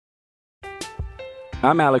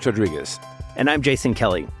I'm Alex Rodriguez. And I'm Jason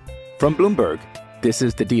Kelly. From Bloomberg, this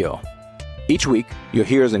is The Deal. Each week, you'll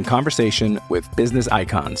hear us in conversation with business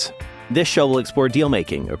icons. This show will explore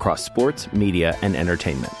deal-making across sports, media, and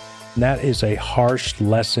entertainment. That is a harsh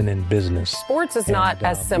lesson in business. Sports is not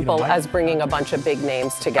as simple as bringing a bunch of big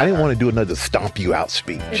names together. I didn't want to do another stomp you out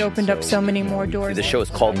speech. It opened up so many more doors. The show is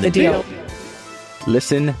called The Deal.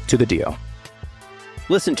 Listen to The Deal.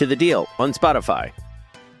 Listen to The Deal on Spotify.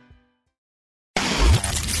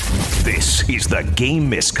 This is the Game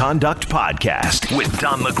Misconduct Podcast with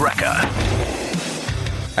Don LaGreca.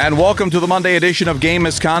 And welcome to the Monday edition of Game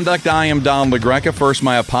Misconduct. I am Don LaGreca. First,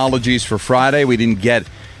 my apologies for Friday. We didn't get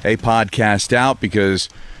a podcast out because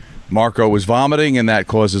Marco was vomiting, and that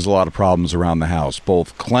causes a lot of problems around the house,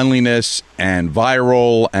 both cleanliness and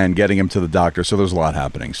viral and getting him to the doctor. So there's a lot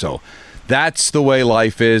happening. So that's the way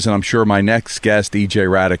life is, and I'm sure my next guest, EJ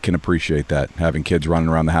Raddick, can appreciate that, having kids running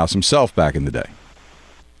around the house himself back in the day.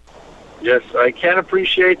 Yes, I can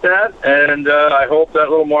appreciate that, and I hope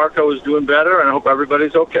that little Marco is doing better, and I hope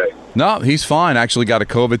everybody's okay. No, he's fine. Actually got a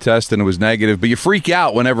COVID test, and it was negative. But you freak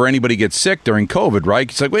out whenever anybody gets sick during COVID, right?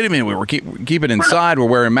 It's like, wait a minute, we're keeping inside, we're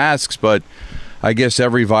wearing masks, but I guess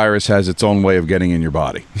every virus has its own way of getting in your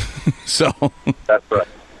body. So that's right.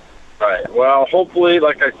 Right. Well, hopefully,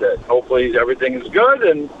 like I said, hopefully everything is good,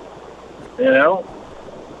 and, you know.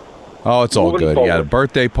 Oh, it's all good. He had a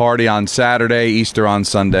birthday party on Saturday, Easter on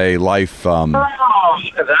Sunday. Life, oh,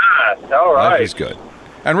 look at that. All right. Life is good.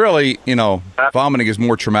 And really, you know, vomiting is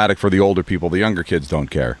more traumatic for the older people. The younger kids don't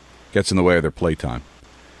care. Gets in the way of their playtime.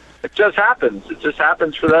 It just happens. It just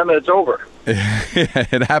happens for them, and it's over.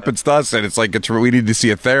 It happens to us, and it's like we need to see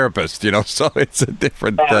a therapist, you know. So it's a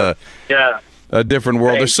different, a different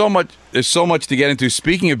world. There's so much to get into.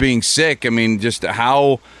 Speaking of being sick, I mean, just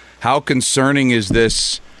how concerning is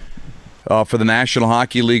this? For the National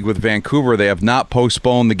Hockey League with Vancouver, they have not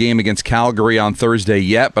postponed the game against Calgary on Thursday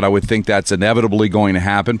yet, but I would think that's inevitably going to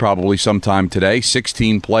happen probably sometime today.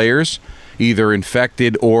 16 players, either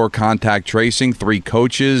infected or contact tracing, 3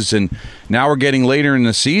 coaches, and now we're getting later in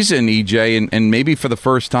the season, EJ, and maybe for the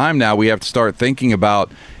first time now we have to start thinking about,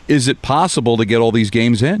 is it possible to get all these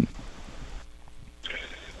games in?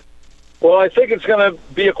 Well, I think it's going to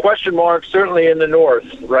be a question mark, certainly in the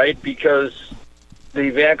North, right, because the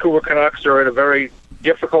Vancouver Canucks are in a very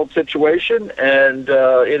difficult situation, and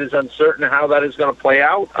it is uncertain how that is going to play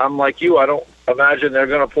out. I'm like you. I don't imagine they're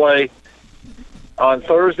going to play on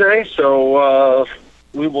Thursday, so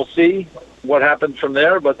we will see what happens from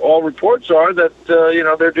there. But all reports are that,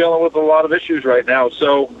 they're dealing with a lot of issues right now.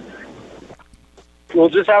 So we'll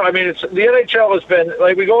just have, the NHL has been,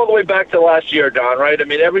 like, we go all the way back to last year, Don, right? I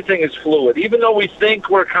mean, everything is fluid. Even though we think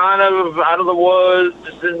we're kind of out of the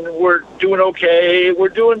woods and we're doing okay, we're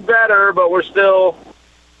doing better, but we still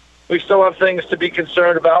have things to be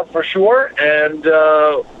concerned about for sure. And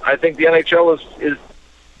I think the NHL is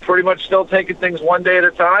pretty much still taking things one day at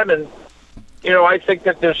a time. And, I think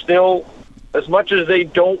that there's still, as much as they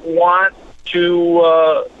don't want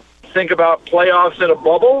to think about playoffs in a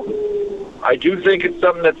bubble, I do think it's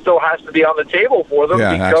something that still has to be on the table for them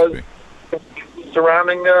because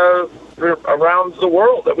surrounding around the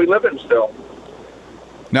world that we live in still.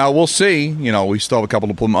 Now, we'll see. We still have a couple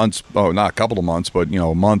of months, not a couple of months, but,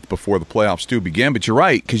 a month before the playoffs do begin. But you're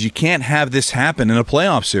right, because you can't have this happen in a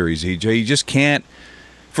playoff series, EJ. You just can't.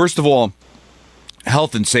 First of all,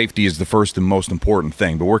 health and safety is the first and most important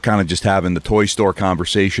thing, but we're kind of just having the toy store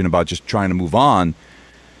conversation about just trying to move on.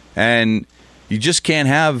 And you just can't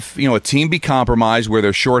have, a team be compromised where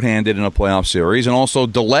they're shorthanded in a playoff series and also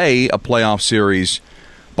delay a playoff series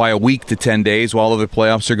by a week to 10 days while other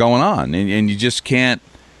playoffs are going on. And you just can't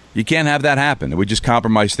have that happen. It would just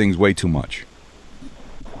compromise things way too much.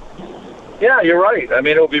 Yeah, you're right.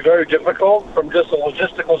 It'll be very difficult from just a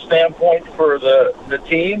logistical standpoint for the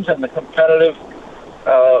teams and the competitive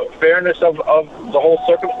fairness of the whole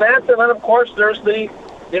circumstance. And then, of course, there's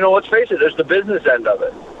let's face it, there's the business end of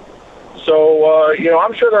it. So,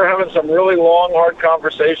 I'm sure they're having some really long, hard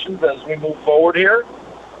conversations as we move forward here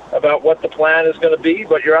about what the plan is going to be.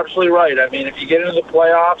 But you're absolutely right. If you get into the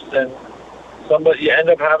playoffs and you end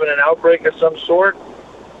up having an outbreak of some sort,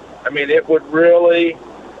 it would really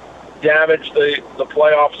damage the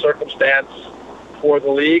playoff circumstance for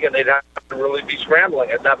the league, and they'd have to really be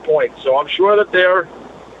scrambling at that point. So I'm sure that they're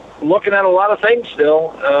looking at a lot of things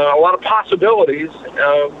still, a lot of possibilities,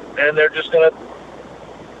 and they're just going to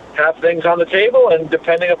have things on the table, and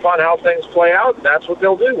depending upon how things play out, that's what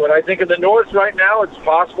they'll do. And I think in the North right now, it's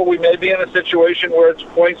possible we may be in a situation where it's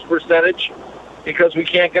points percentage because we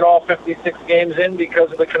can't get all 56 games in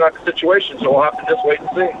because of the Canucks situation. So we'll have to just wait and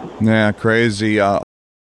see. Yeah, crazy.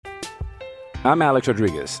 I'm Alex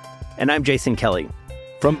Rodriguez. And I'm Jason Kelly.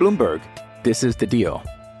 From Bloomberg, this is The Deal.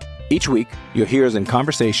 Each week, you'll hear us in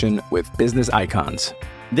conversation with business icons.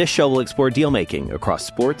 This show will explore deal-making across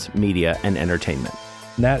sports, media, and entertainment.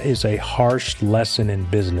 That is a harsh lesson in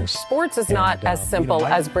business. Sports is not as simple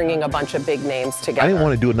as bringing a bunch of big names together. I didn't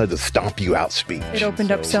want to do another stomp you out speech. It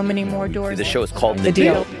opened up so many more doors. The show is called The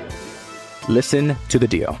Deal. Listen to The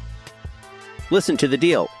Deal. Listen to The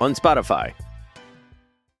Deal on Spotify.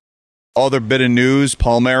 Other bit of news,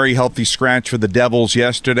 Palmieri healthy scratch for the Devils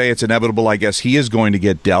yesterday. It's inevitable, I guess, he is going to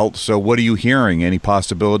get dealt. So what are you hearing? Any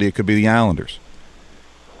possibility it could be the Islanders?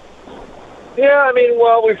 Yeah, I mean,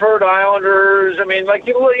 well, we've heard Islanders. I mean, like,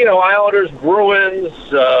 you know, Islanders, Bruins,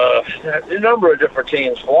 a number of different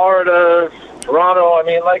teams, Florida, Toronto. I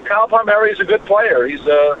mean, like, Kyle Palmieri's a good player. He's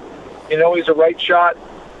he's a right shot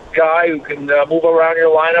guy who can move around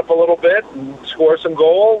your lineup a little bit and score some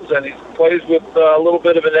goals, and he plays with a little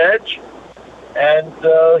bit of an edge,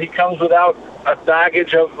 and he comes without a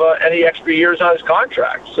baggage of any extra years on his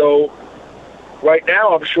contract. So right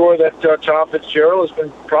now I'm sure that Tom Fitzgerald has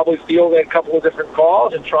been probably fielding a couple of different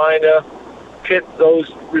calls and trying to pit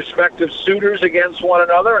those respective suitors against one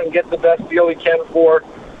another and get the best deal he can for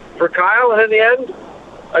Kyle. And in the end,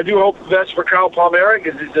 I do hope the best for Kyle Palmieri,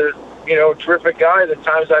 because he's a terrific guy. The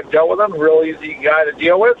times I've dealt with him, real easy guy to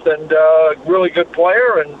deal with, and really good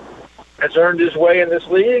player, and has earned his way in this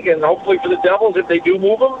league. And hopefully for the Devils, if they do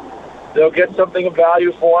move him, they'll get something of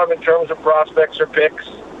value for him in terms of prospects or picks,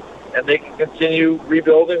 and they can continue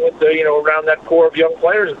rebuilding with around that core of young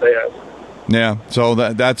players that they have. Yeah, so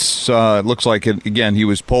that's looks like it, again, he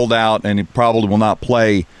was pulled out, and he probably will not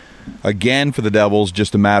play again for the Devils.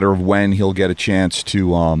 Just a matter of when he'll get a chance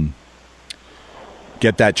to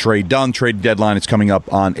get that trade done. Trade deadline is coming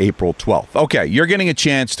up on April 12th. Okay, you're getting a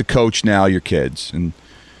chance to coach now your kids, and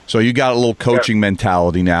so you got a little coaching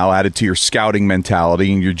mentality now added to your scouting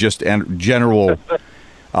mentality and your just general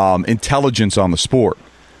intelligence on the sport.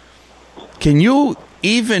 Can you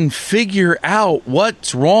even figure out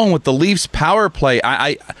what's wrong with the Leafs power play?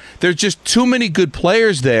 There's just too many good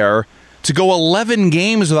players there to go 11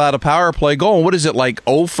 games without a power play goal. What is it, like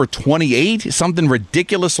 0 for 28? Something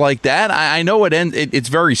ridiculous like that? I know it's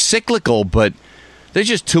very cyclical, but there's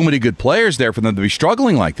just too many good players there for them to be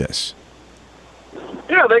struggling like this.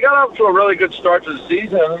 Yeah, they got off to a really good start to the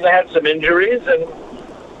season, and they had some injuries. And,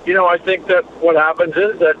 I think that what happens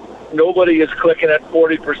is that nobody is clicking at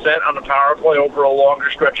 40% on the power play over a longer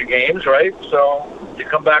stretch of games, right? So you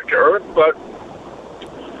come back to earth, but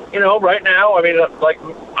right now, I mean, like,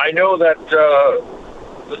 I know that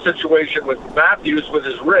the situation with Matthews with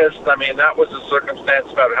his wrist, I mean, that was a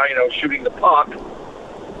circumstance about how, shooting the puck.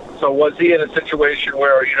 So was he in a situation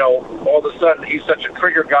where, all of a sudden he's such a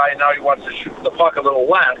trigger guy and now he wants to shoot the puck a little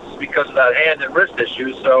less because of that hand and wrist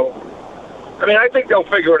issue? So, I mean, I think they'll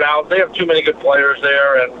figure it out. They have too many good players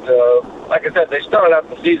there, and like I said, they started out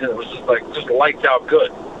the season, it was just lights out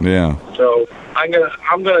good. Yeah. So I'm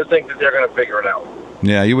gonna think that they're gonna figure it out.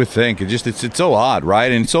 Yeah, you would think. It's so odd,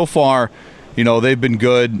 right? And so far, they've been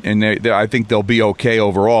good, and I think they'll be okay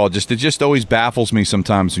overall. It just always baffles me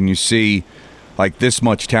sometimes when you see like this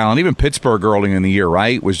much talent. Even Pittsburgh early in the year,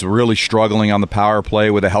 right, was really struggling on the power play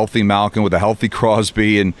with a healthy Malkin, with a healthy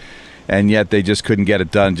Crosby, and yet they just couldn't get it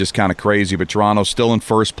done. Just kind of crazy. But Toronto's still in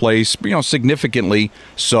first place, significantly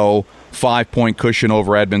so, 5-point cushion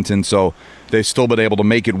over Edmonton. So they've still been able to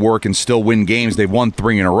make it work and still win games. They've won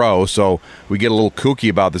 3 in a row, so we get a little kooky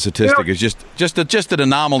about the statistic. It's just an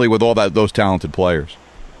anomaly with all those talented players.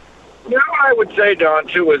 What I would say, Don,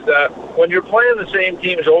 too, is that when you're playing the same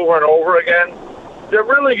teams over and over again, they're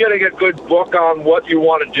really getting a good book on what you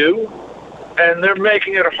want to do, and they're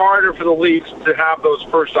making it harder for the Leafs to have those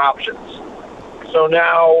first options. So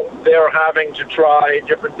now they're having to try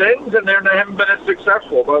different things, and they haven't been as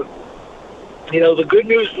successful. But, the good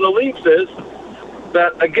news for the Leafs is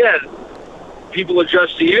that, again, people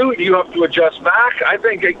adjust to you, you have to adjust back. I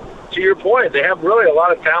think, to your point, they have really a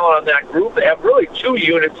lot of talent on that group. They have really 2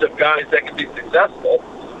 units of guys that can be successful.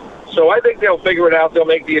 So I think they'll figure it out. They'll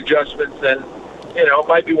make the adjustments, and, it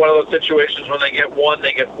might be one of those situations when they get 1,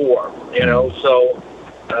 they get 4, So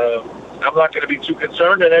I'm not going to be too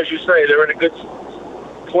concerned. And as you say, they're in a good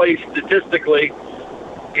place statistically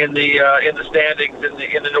in the standings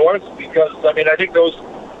in the North, because I mean, I think those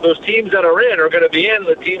teams that are in are going to be in.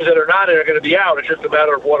 The teams that are not in are going to be out. It's just a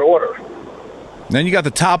matter of what order. Then you got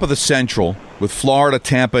the top of the Central with Florida,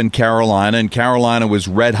 Tampa, and Carolina was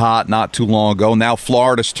red hot not too long ago. Now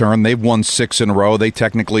Florida's turn. They've won 6 in a row. They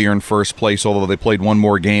technically are in first place, although they played 1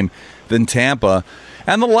 more game than Tampa.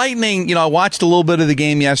 And the Lightning, I watched a little bit of the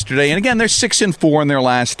game yesterday, and again, they're 6-4 in their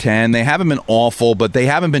last 10. They haven't been awful, but they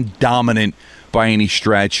haven't been dominant by any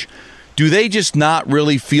stretch. Do they just not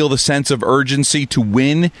really feel the sense of urgency to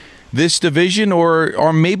win this division,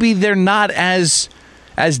 or maybe they're not as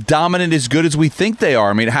dominant, as good as we think they are?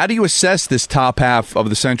 I mean, how do you assess this top half of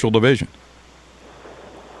the Central Division?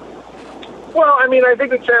 Well, I mean, I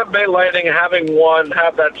think the Tampa Bay Lightning, having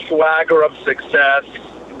have that swagger of success.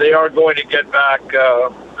 They are going to get back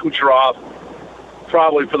Kucherov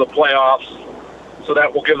probably for the playoffs, so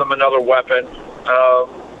that will give them another weapon.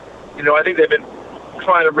 I think they've been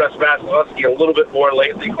trying to rest Vasilevsky a little bit more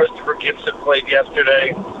lately. Christopher Gibson played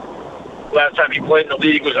yesterday. Last time he played in the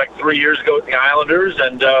league was like 3 years ago with the Islanders,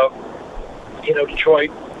 and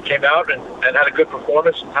Detroit came out and had a good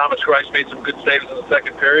performance. Thomas Greiss made some good saves in the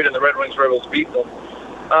second period, and the Red Wings were able to beat them.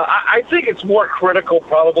 I think it's more critical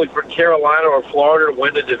probably for Carolina or Florida to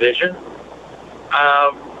win the division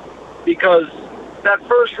because that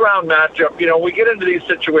first-round matchup, we get into these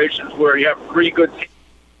situations where you have three good teams.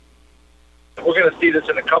 We're going to see this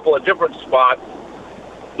in a couple of different spots.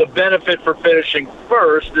 The benefit for finishing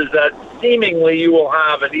first is that seemingly you will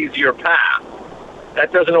have an easier path.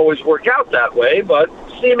 That doesn't always work out that way, but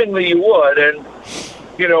seemingly you would. And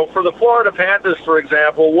for the Florida Panthers, for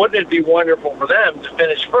example, wouldn't it be wonderful for them to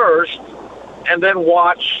finish first and then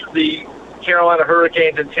watch the Carolina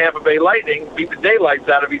Hurricanes and Tampa Bay Lightning beat the daylights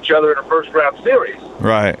out of each other in a first-round series?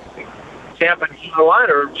 Right. Tampa and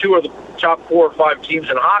Carolina are two of the top 4 or 5 teams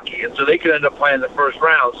in hockey, and so they could end up playing the first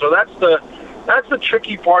round. So that's the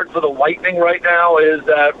tricky part for the Lightning right now is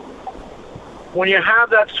that when you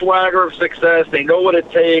have that swagger of success, they know what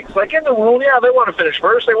it takes. Like in the room, yeah, they want to finish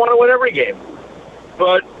first. They want to win every game.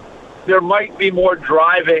 But there might be more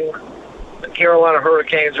driving the Carolina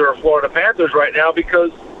Hurricanes or Florida Panthers right now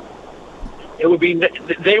because it would be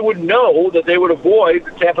they would know that they would avoid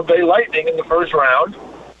the Tampa Bay Lightning in the first round,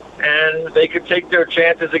 and they could take their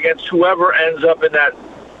chances against whoever ends up in that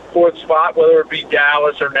 4th spot, whether it be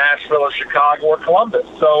Dallas or Nashville or Chicago or Columbus.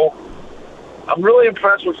 So I'm really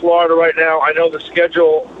impressed with Florida right now. I know the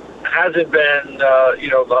schedule hasn't been,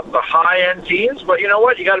 the high-end teams, but you know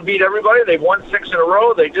what? You got to beat everybody. They've won 6 in a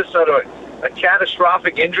row. They just had a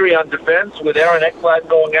catastrophic injury on defense with Aaron Ekblad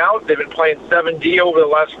going out. They've been playing 7D over the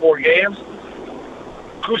last 4 games.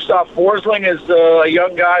 Gustav Forsling is a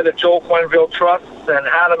young guy that Joel Quenneville trusts and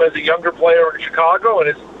had him as a younger player in Chicago and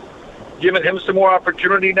is giving him some more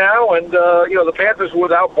opportunity now. And, the Panthers were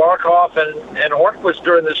without Barkov and Hornquist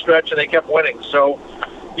during this stretch, and they kept winning. So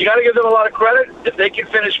you got to give them a lot of credit. If they can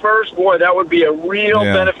finish first, boy, that would be a real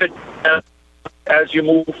benefit as you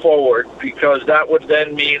move forward, because that would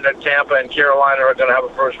then mean that Tampa and Carolina are going to have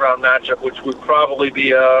a first-round matchup, which would probably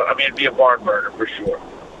be it'd be a barn burner for sure.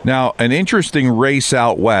 Now, an interesting race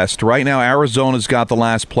out west. Right now, Arizona's got the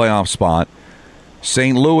last playoff spot.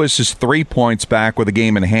 St. Louis is 3 points back with a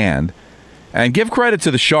game in hand. And give credit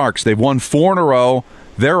to the Sharks. They've won 4 in a row.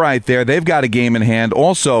 They're right there. They've got a game in hand.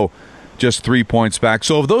 Also, just 3 points back.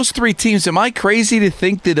 So of those 3 teams, am I crazy to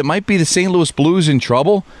think that it might be the St. Louis Blues in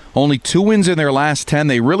trouble? Only 2 wins in their last 10.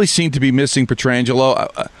 They really seem to be missing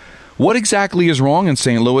Pietrangelo. What exactly is wrong in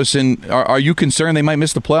St. Louis, and are you concerned they might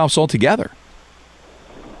miss the playoffs altogether?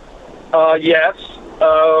 Yes.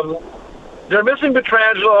 They're missing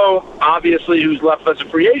Pietrangelo, obviously, who's left as a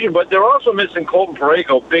free agent, but they're also missing Colton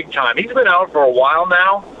Parayko big time. He's been out for a while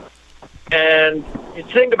now. And you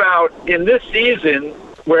think about in this season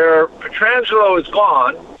where Pietrangelo is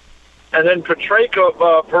gone and then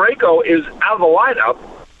Parayko is out of the lineup,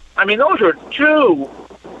 I mean, those are 2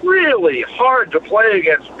 really hard to play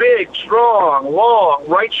against, big, strong, long,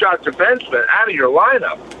 right-shot defensemen out of your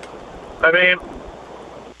lineup. I mean,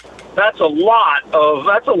 that's a lot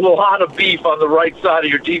of beef on the right side of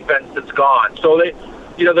your defense that's gone. So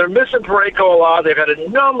they're missing Parayko a lot. They've had a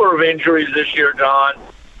number of injuries this year, Don.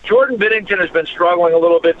 Jordan Binnington has been struggling a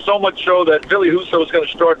little bit, so much so that Billy Husso is going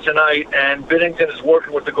to start tonight, and Binnington is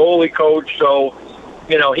working with the goalie coach, so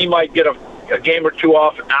he might get a game or 2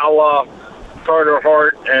 off a la Carter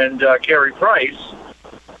Hart and Carey Price.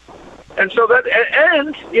 And so that,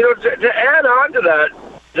 and to add on to that,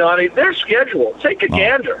 Donnie, their schedule, take a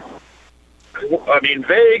gander. I mean,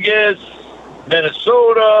 Vegas,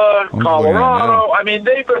 Minnesota, Colorado. Yeah. I mean,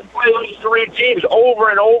 they've been playing these 3 teams over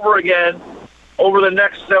and over again over the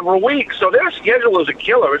next several weeks. So their schedule is a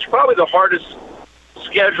killer. It's probably the hardest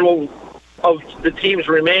schedule of the teams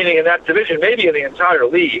remaining in that division, maybe in the entire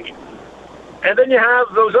league. And then you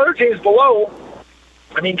have those other teams below.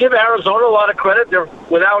 I mean, give Arizona a lot of credit. They're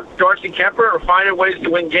without Darcy Kemper and finding ways to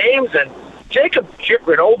win games. And Jacob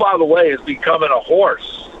Chychrun, oh, by the way, is becoming a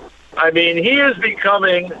horse. I mean, he is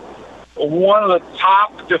becoming one of the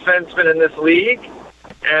top defensemen in this league,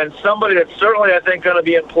 and somebody that's certainly, I think, going to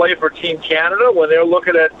be in play for Team Canada when they're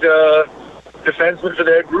looking at defensemen for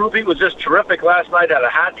their group. He was just terrific last night, had a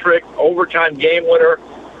hat trick, overtime game winner.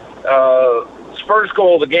 His first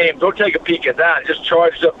goal of the game, go take a peek at that. Just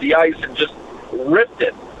charged up the ice and just ripped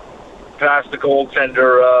it past the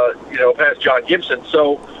goaltender, past John Gibson.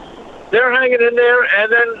 So they're hanging in there.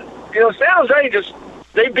 And then, San Jose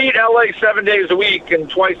they beat L.A. 7 days a week and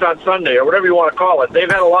twice on Sunday, or whatever you want to call it.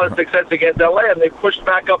 They've had a lot of success against L.A., and they've pushed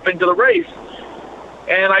back up into the race.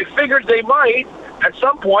 And I figured they might at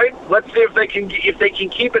some point. Let's see if they can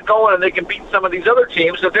keep it going and they can beat some of these other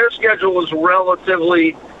teams. So their schedule is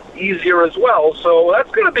relatively easier as well. So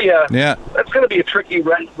that's going to be a tricky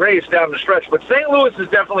race down the stretch. But St. Louis is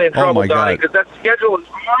definitely in trouble, Donnie, because that schedule is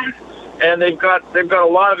hard. And they've got a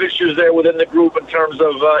lot of issues there within the group in terms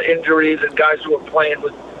of injuries and guys who are playing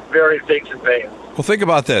with various aches and pains. Well, think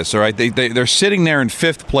about this, all right? They're sitting there in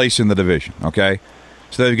 5th place in the division, okay?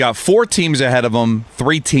 So they've got 4 teams ahead of them,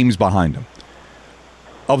 3 teams behind them.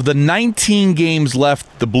 Of the 19 games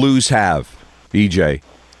left the Blues have, EJ,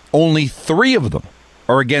 only 3 of them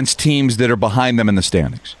are against teams that are behind them in the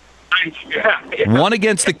standings. Yeah. 1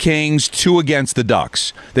 against the Kings, 2 against the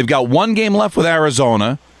Ducks. They've got 1 game left with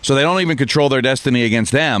Arizona, so they don't even control their destiny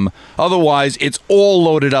against them. Otherwise, it's all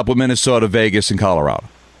loaded up with Minnesota, Vegas, and Colorado.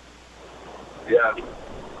 Yeah.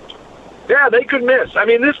 Yeah, they could miss. I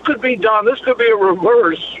mean, this could be a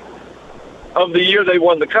reverse of the year they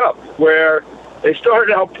won the Cup, where they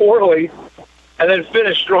started out poorly and then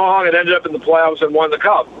finished strong and ended up in the playoffs and won the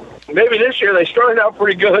Cup. Maybe this year they started out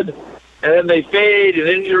pretty good, and then they fade and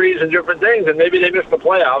injuries and different things, and maybe they missed the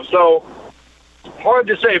playoffs. So, hard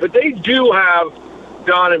to say. But they do have,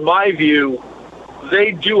 Don, in my view,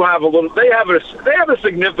 they have a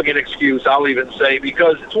significant excuse, I'll even say,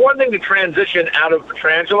 because it's one thing to transition out of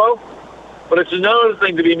Pietrangelo, but it's another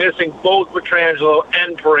thing to be missing both Pietrangelo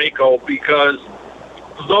and Parayko, because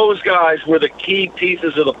those guys were the key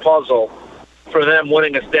pieces of the puzzle for them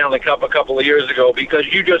winning a Stanley Cup a couple of years ago, because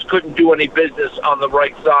you just couldn't do any business on the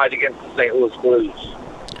right side against the St. Louis Blues.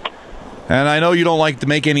 And I know you don't like to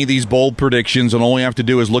make any of these bold predictions, and all we have to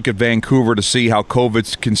do is look at Vancouver to see how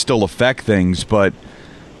COVID can still affect things, but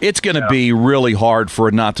it's going to be really hard for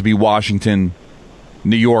it not to be Washington,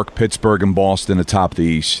 New York, Pittsburgh, and Boston atop the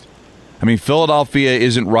East. I mean, Philadelphia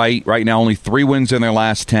isn't right now, only 3 wins in their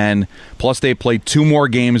last 10, plus they played 2 more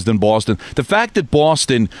games than Boston. The fact that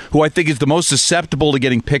Boston, who I think is the most susceptible to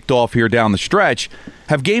getting picked off here down the stretch,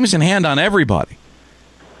 have games in hand on everybody.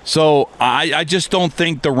 So I just don't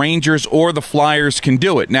think the Rangers or the Flyers can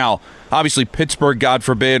do it. Now, obviously, Pittsburgh, God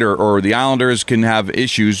forbid, or the Islanders can have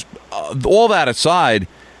issues. All that aside,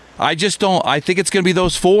 I just don't. I think it's going to be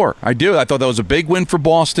those 4. I do. I thought that was a big win for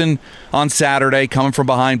Boston on Saturday, coming from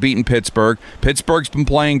behind, beating Pittsburgh. Pittsburgh's been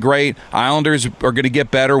playing great. Islanders are going to get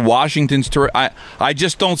better. Washington's I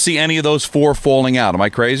just don't see any of those 4 falling out. Am I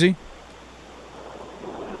crazy?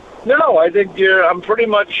 No, I think I'm pretty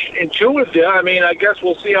much in tune with you. I mean, I guess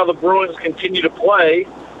we'll see how the Bruins continue to play.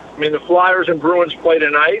 I mean, the Flyers and Bruins play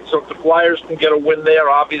tonight, so if the Flyers can get a win there,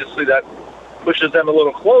 obviously that pushes them a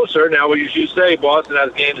little closer. Now, as you say, Boston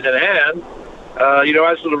has games in hand.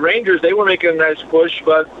 As for the Rangers, they were making a nice push,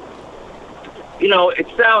 but, it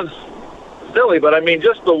sounds silly, but, I mean,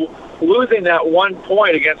 just losing that 1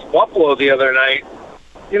 point against Buffalo the other night,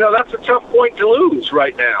 that's a tough point to lose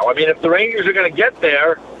right now. I mean, if the Rangers are going to get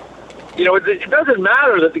there, it doesn't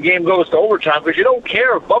matter that the game goes to overtime, because you don't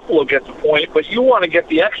care if Buffalo gets a point, but you want to get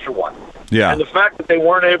the extra one. Yeah. And the fact that they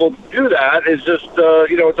weren't able to do that is just,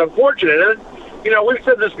 it's unfortunate. And, we've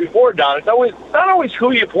said this before, Don. It's not always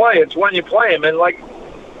who you play, it's when you play them. And,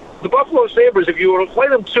 the Buffalo Sabres, if you were to play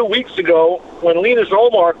them 2 weeks ago when Linus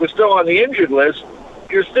Ullmark was still on the injured list,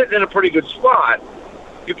 you're sitting in a pretty good spot.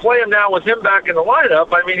 You play him now with him back in the lineup.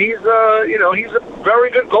 I mean, he's a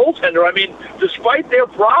very good goaltender. I mean, despite their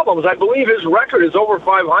problems, I believe his record is over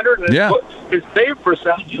 500, and his save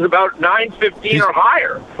percentage is about .915 or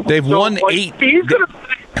higher. They've won 8. He's going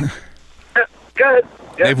to. Good.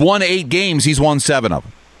 Yeah. They've won 8 games. He's won 7 of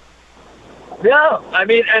them. Yeah, I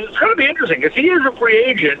mean, and it's going to be interesting because he is a free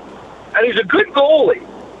agent, and he's a good goalie.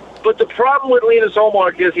 But the problem with Linus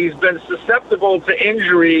Ullmark is he's been susceptible to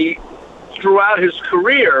injury throughout his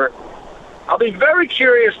career. I'll be very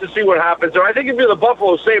curious to see what happens there. I think if you're the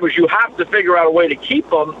Buffalo Sabres, you have to figure out a way to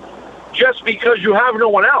keep him just because you have no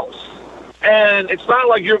one else. And it's not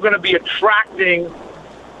like you're going to be attracting,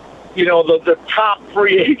 the top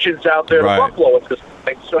free agents out there to Buffalo at this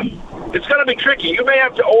point. So it's going to be tricky. You may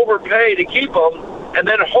have to overpay to keep him and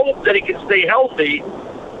then hope that he can stay healthy,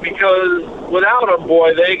 because without him,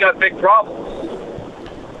 boy, they got big problems.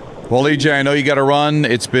 Well, EJ, I know you got to run.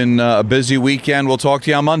 It's been a busy weekend. We'll talk to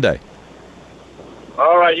you on Monday.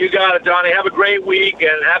 All right, you got it, Donnie. Have a great week,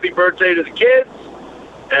 and happy birthday to the kids.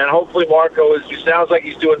 And hopefully Marco sounds like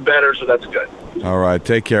he's doing better, so that's good. All right,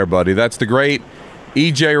 take care, buddy. That's the great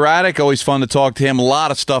EJ Hradek. Always fun to talk to him. A lot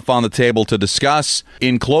of stuff on the table to discuss.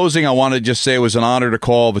 In closing, I want to just say it was an honor to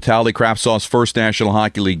call Vitaly Kravtsov's first National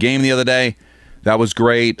Hockey League game the other day. That was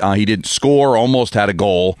great. He didn't score, almost had a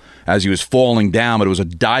goal as he was falling down, but it was a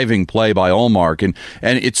diving play by Ullmark.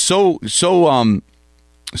 And it's so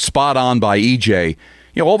spot on by EJ.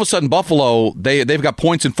 You know, all of a sudden, Buffalo, they've got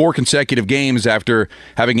points in 4 consecutive games after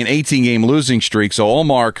having an 18-game losing streak. So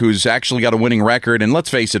Ullmark, who's actually got a winning record, and let's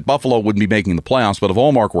face it, Buffalo wouldn't be making the playoffs, but if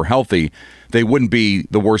Ullmark were healthy, they wouldn't be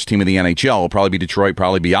the worst team in the NHL. It'll probably be Detroit,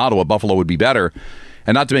 probably be Ottawa. Buffalo would be better.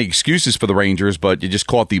 And not to make excuses for the Rangers, but you just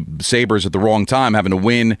caught the Sabres at the wrong time, having to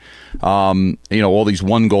win, all these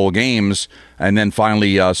one-goal games, and then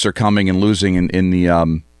finally succumbing and losing in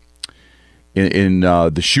the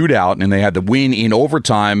shootout, and they had the win in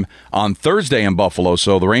overtime on Thursday in Buffalo.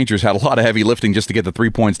 So the Rangers had a lot of heavy lifting just to get the 3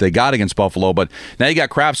 points they got against Buffalo. But now you got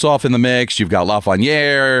Kravtsov in the mix, you've got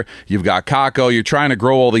Lafreniere, you've got Kakko. You're trying to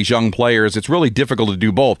grow all these young players. It's really difficult to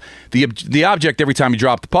do both. The object every time you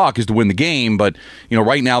drop the puck is to win the game. But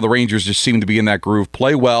right now the Rangers just seem to be in that groove.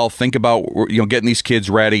 Play well, think about getting these kids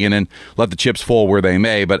ready, and then let the chips fall where they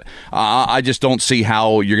may. But I just don't see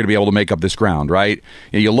how you're going to be able to make up this ground. Right?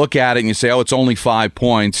 You look at it and you say, it's only 5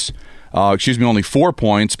 points. Only 4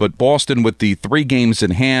 points, but Boston with the 3 games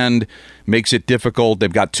in hand makes it difficult.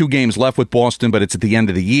 They've got 2 games left with Boston, but it's at the end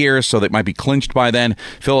of the year, so they might be clinched by then.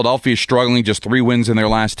 Philadelphia is struggling, just 3 wins in their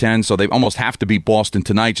last 10, so they almost have to beat Boston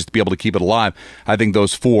tonight just to be able to keep it alive. I think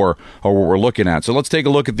those 4 are what we're looking at. So let's take a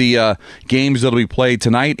look at the games that will be played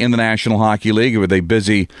tonight in the National Hockey League with a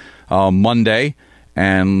busy Monday.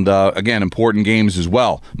 And, again, important games as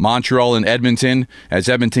well. Montreal and Edmonton, as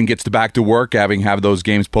Edmonton gets back to work, having those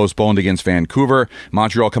games postponed against Vancouver.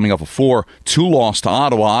 Montreal coming off a 4-2 loss to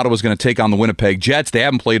Ottawa. Ottawa's going to take on the Winnipeg Jets. They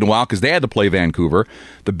haven't played in a while because they had to play Vancouver.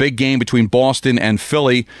 The big game between Boston and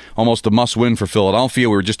Philly, almost a must-win for Philadelphia.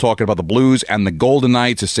 We were just talking about the Blues and the Golden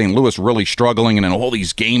Knights. As St. Louis really struggling, and in all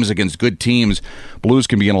these games against good teams, Blues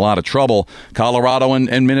can be in a lot of trouble. Colorado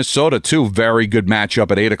and Minnesota, too. Very good matchup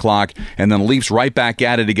at 8 o'clock. And then Leafs right back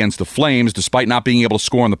at it against the Flames, despite not being able to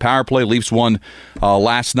score on the power play. Leafs won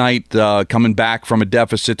last night, coming back from a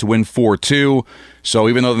deficit to win 4-2. So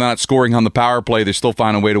even though they're not scoring on the power play, they're still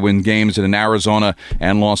finding a way to win games in Arizona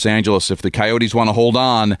and Los Angeles. If the Coyotes want to hold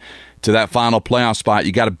on to that final playoff spot,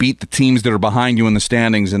 you got to beat the teams that are behind you in the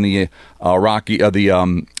standings, and the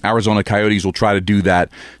Arizona Coyotes will try to do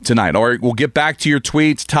that tonight. All right, we'll get back to your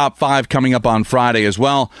tweets. Top 5 coming up on Friday as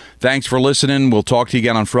well. Thanks for listening. We'll talk to you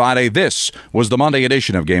again on Friday. This was the Monday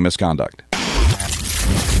edition of Game Misconduct.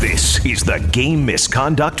 This is the Game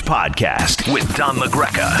Misconduct Podcast with Don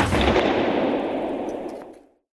LaGreca.